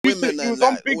women he and was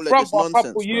on like Big all of Brother this a couple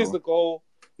nonsense, years bro. ago.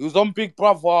 He was on Big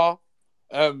Brother,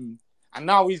 and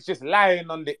now he's just lying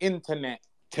on the internet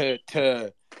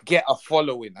to get a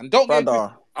following. And don't get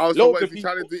Brother. Oh, so loads what of is he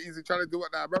people. trying to do? Is he trying to do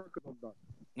what the Americans have done?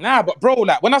 Nah, but bro,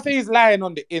 like when I say he's lying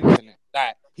on the internet,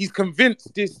 like he's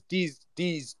convinced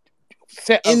these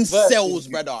set of Incels, virtues-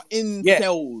 brother. Yeah,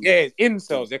 Incels. yeah,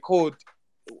 incels. They're called.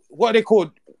 What are they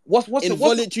called? What's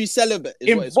Involuntary celibate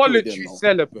is what it's called. involuntary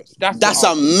celibates? That's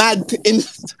a mad.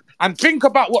 And think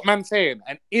about what man's saying.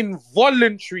 An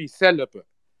involuntary celibate.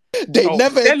 They So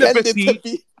never intended to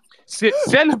be.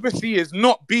 Celibacy is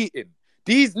not beating.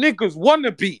 These niggas want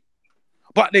to beat,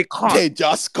 but they can't. They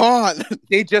just can't.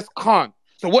 They just can't.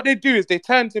 So what they do is they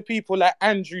turn to people like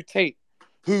Andrew Tate,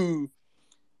 who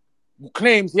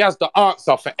claims he has the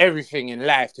answer for everything in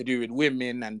life to do with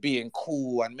women and being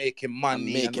cool and making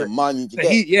money.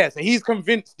 So he's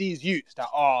convinced these youths that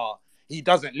he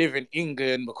doesn't live in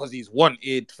England because he's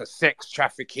wanted for sex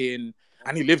trafficking,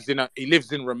 and he lives in Romania. He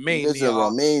lives in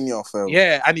Romania, fam.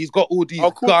 Yeah, and he's got all these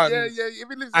Of course, guns. yeah. If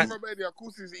he lives in Romania, of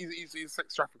course he's a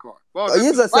sex trafficker. Well,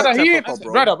 he's a sex trafficker,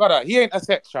 bro. Brother, he ain't a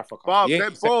sex trafficker.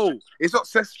 It's not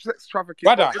sex trafficking.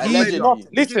 Brother, allegedly.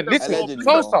 Listen. Allegedly,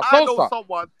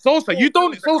 Sosa,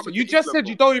 you just said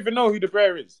you don't even know who the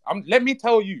bear is. Let me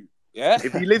tell you, yeah?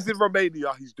 If he lives in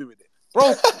Romania, he's doing it.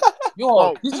 Bro,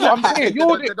 this is what I'm saying.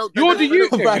 You're the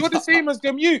youth. You're the same as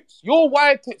them youths. You're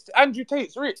why Andrew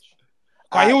Tate's rich.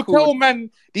 He'll tell man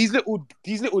these little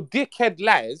dickhead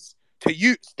lies to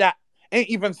youths that ain't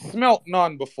even smelt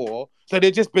none before, so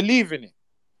they just believe in it.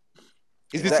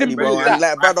 It's as simple as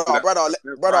that.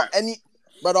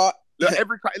 Look,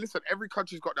 every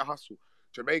country's got their hustle.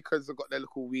 Jamaicans have got their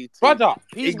little weed. Brother,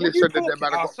 English and them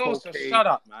man have got cocaine. Shut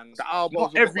up, man. The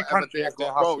Albans, every country has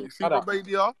their hustle. Bro, you see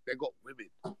Romania, they got women.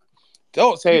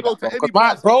 Don't say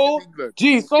that, bro.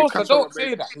 Gee, Sosa, don't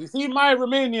say that. You see my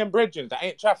Romanian brethren that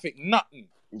ain't traffic nothing.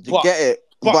 You get it.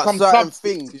 But certain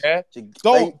things, yeah.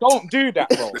 Don't do that,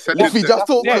 bro. Lippy just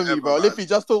talk for me, bro. Lippy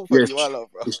just talk for me, bro.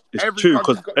 It's true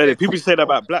because people say that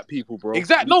about black people, bro.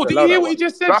 Exactly. No, did you hear what he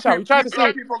just said, Shah? He tried to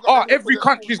say, every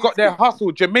country's got their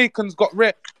hustle. Jamaicans got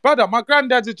rare. Brother, my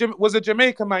granddad was a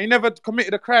Jamaican man. He never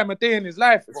committed a crime a day in his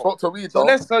life, bro. So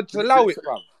let's allow it,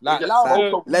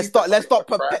 bro. Let's stop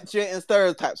perpetuating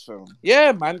stereotypes, bro.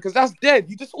 Yeah, man, because that's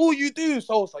dead. All you do,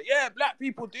 Sosa. Yeah, black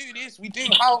people do this. We do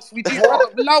house. We do.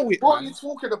 Allow it, What are man. you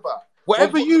talking about?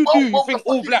 Whatever you do, you think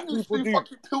all black people do.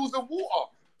 Fucking pills and water.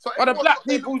 So but the black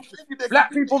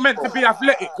people meant to be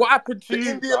athletic. What happened to you?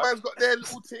 The Indian man's got their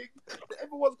little thing.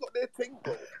 Everyone's got their thing,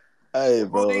 bro. Hey,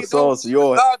 bro. So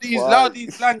you're loud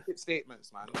these blanket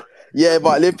statements, man. Yeah,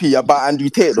 but Lippy, about Andrew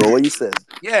Tate, though, what you said?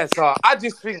 Yeah, so I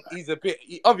just think he's a bit.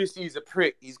 Obviously, he's a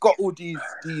prick. He's got all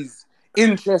these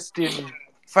interesting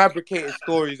fabricated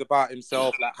stories about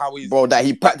himself, like how he's that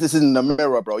he practices in the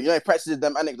mirror, bro. You know, he practices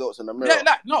them anecdotes in the mirror.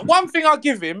 Yeah, not one thing I'll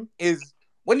give him is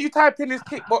when you type in his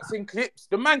kickboxing clips,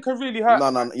 the man can really hurt.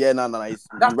 No. He's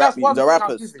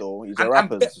a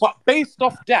rapper. But based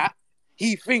off that,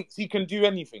 he thinks he can do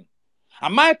anything.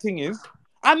 And my thing is,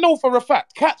 I know for a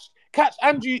fact, catch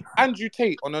Andrew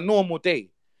Tate on a normal day.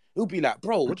 He'll be like,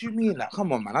 bro, what do you mean? Like,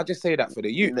 come on, man. I just say that for the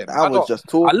youth. I was just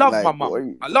talking. I love my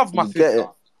mum. I love my sister.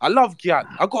 I love Gian.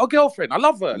 I got a girlfriend. I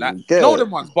love her. Like, know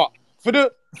them ones. But for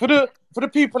the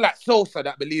people like Sosa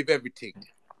that believe everything,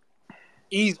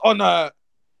 he's on a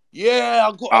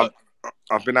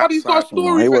I've been outside. He's got a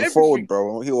story. He will fold,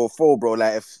 bro. He will fold, bro.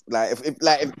 If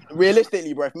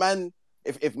realistically, bro,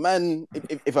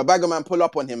 if a bagger man pull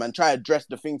up on him and try to address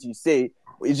the things he say,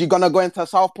 is he gonna go into a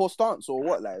southpaw stance or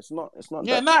what? Like, it's not.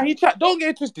 Yeah, don't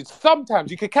get twisted. Sometimes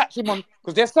you can catch him on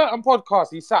because there's certain podcasts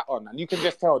he sat on, and you can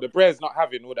just tell the Bre's not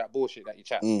having all that bullshit that he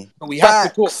chats. So he has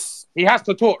to talk. He has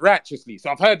to talk righteously. So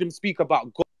I've heard him speak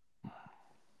about God.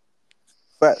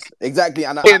 Facts. Exactly,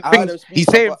 and he's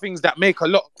saying things that make a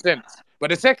lot of sense.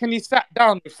 But the second he sat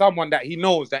down with someone that he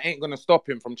knows that ain't gonna stop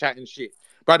him from chatting shit,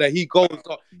 brother, he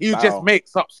just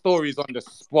makes up stories on the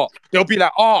spot. They'll be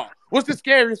like, what's the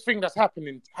scariest thing that's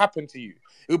happened to you?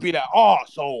 He'll be like,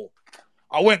 so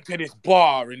I went to this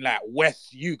bar in like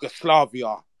West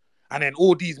Yugoslavia, and then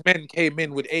all these men came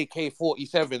in with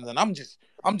AK-47s, and I'm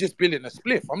just billing a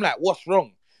spliff. I'm like, what's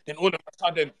wrong? Then all of a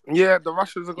sudden, the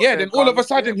Russians have got then all of a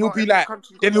sudden he'll be like,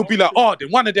 then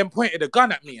one of them pointed a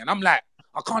gun at me, and I'm like,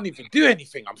 I can't even do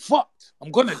anything. I'm fucked.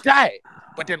 I'm gonna die.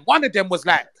 But then one of them was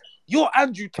like, you're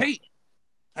Andrew Tate.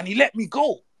 And he let me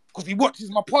go because he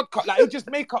watches my podcast. Like, he'll just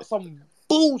make up some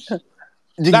bullshit.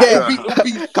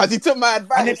 Because he took my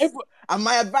advice. And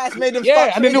my advice made him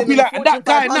start. And then he'll be like, and that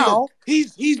guy now,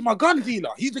 he's my gun dealer.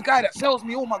 He's the guy that sells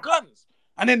me all my guns.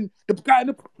 And then the guy in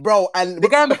the and the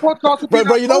guy in the podcast,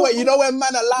 bro, you know when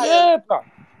man are lying, yeah, bro.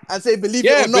 And say believe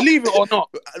it or not, believe it or not,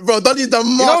 bro. Don't use the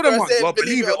master. You know them ones, say well,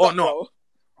 believe it or not, bro.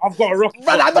 I've got a rock.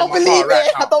 But I don't believe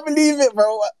it. I don't believe it,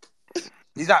 bro.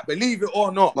 He's like, believe it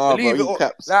or not, nah, believe bro, it or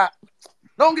caps. like.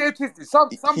 Don't get it twisted. Some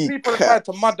people have caps. tried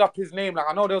to mud up his name. Like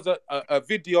I know there was a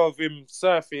video of him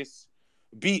surface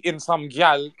beating some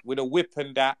gal with a whip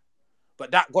and that, but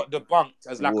that got debunked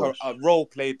as like a role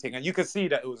play thing, and you can see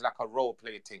that it was like a role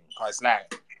play thing. Cause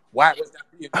like, why was that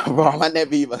being? Bro, I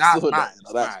never even saw that.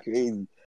 That's crazy.